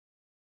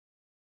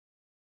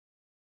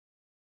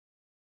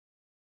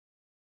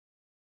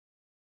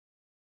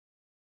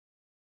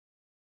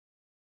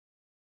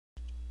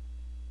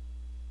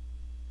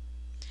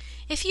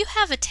If you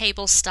have a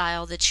table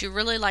style that you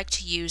really like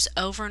to use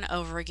over and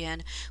over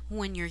again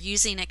when you're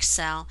using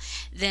Excel,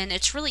 then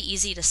it's really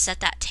easy to set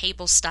that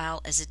table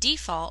style as a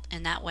default,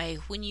 and that way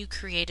when you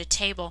create a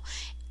table,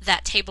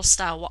 that table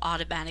style will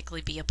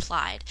automatically be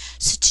applied.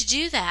 So to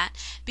do that,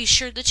 be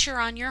sure that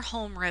you're on your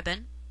home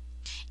ribbon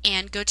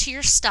and go to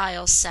your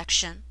styles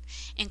section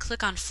and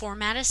click on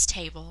Format as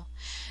Table.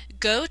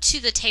 Go to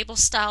the table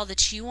style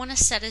that you want to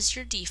set as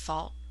your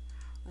default.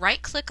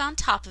 Right click on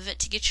top of it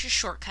to get your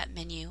shortcut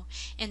menu,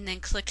 and then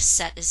click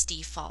Set as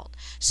Default.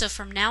 So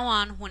from now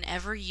on,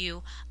 whenever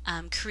you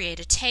create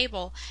a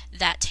table,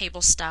 that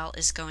table style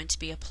is going to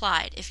be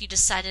applied. If you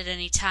decide at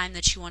any time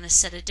that you want to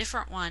set a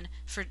different one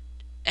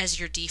as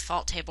your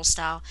default table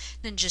style,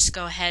 then just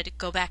go ahead,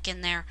 go back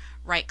in there,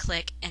 right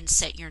click, and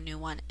set your new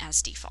one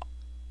as default.